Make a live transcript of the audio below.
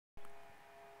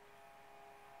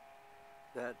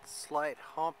That slight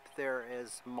hump there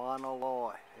is Mauna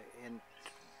Loa in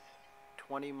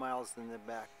 20 miles in the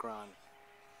background.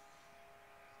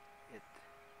 It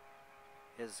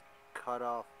is cut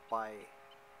off by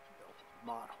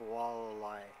Mount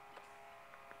Hualalai.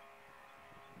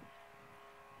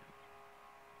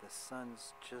 The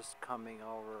sun's just coming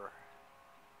over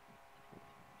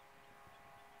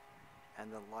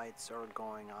and the lights are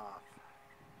going off.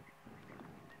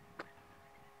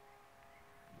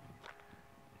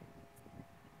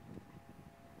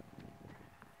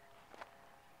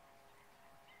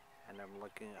 And I'm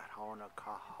looking at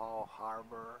Honokaha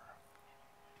Harbor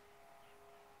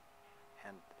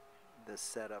and the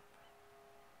setup.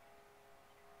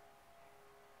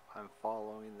 I'm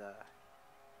following the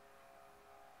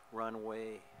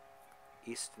runway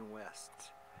east and west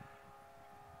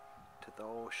to the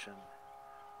ocean.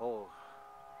 Oh,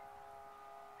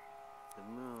 the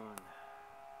moon.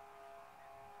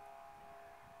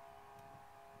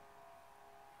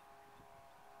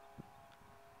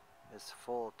 Is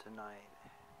full tonight.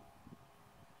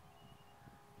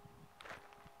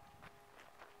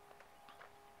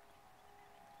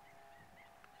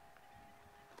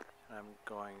 I'm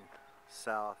going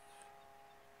south.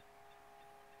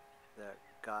 That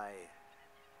guy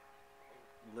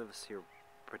lives here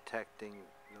protecting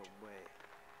the way,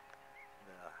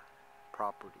 the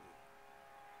property.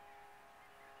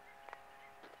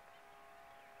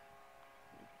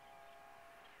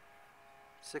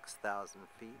 $6,000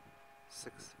 feet,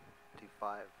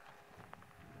 655.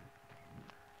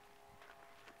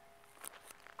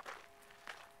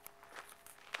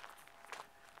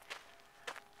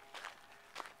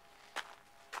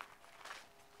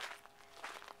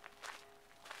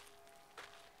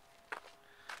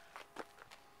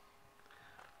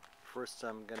 First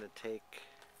I'm going to take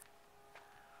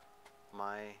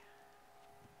my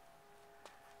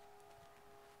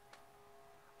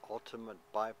ultimate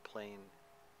biplane.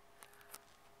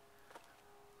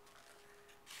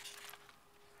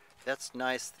 That's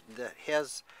nice. That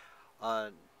has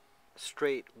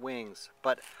straight wings,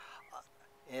 but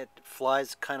it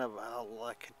flies kind of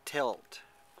like a tilt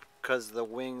because the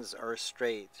wings are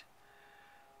straight,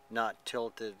 not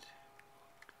tilted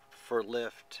for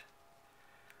lift.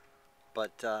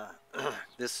 But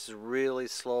this is really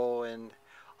slow, and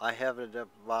I have it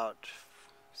about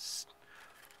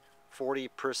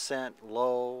 40%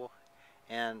 low,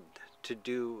 and to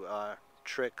do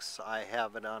tricks I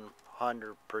have it on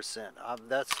 100%.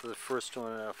 That's the first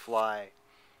one to fly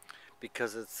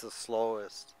because it's the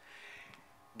slowest.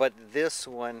 But this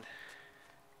one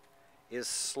is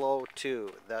slow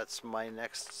too. That's my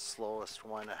next slowest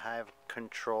one. I have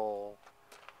control.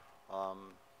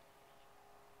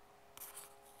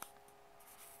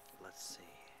 Let's see.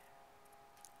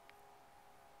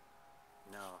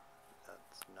 No,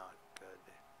 that's not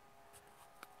good.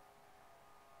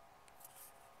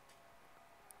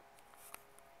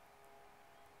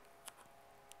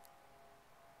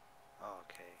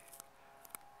 Okay.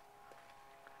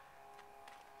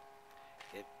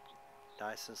 It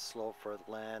nice and slow for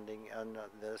landing, and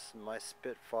this is my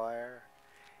Spitfire,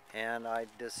 and I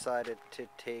decided to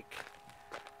take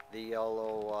the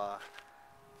yellow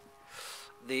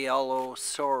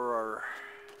Soarer.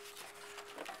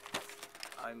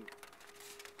 I'm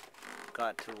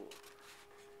got to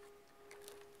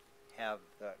have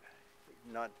the,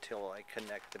 not till I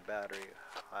connect the battery,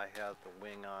 I have the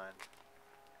wing on.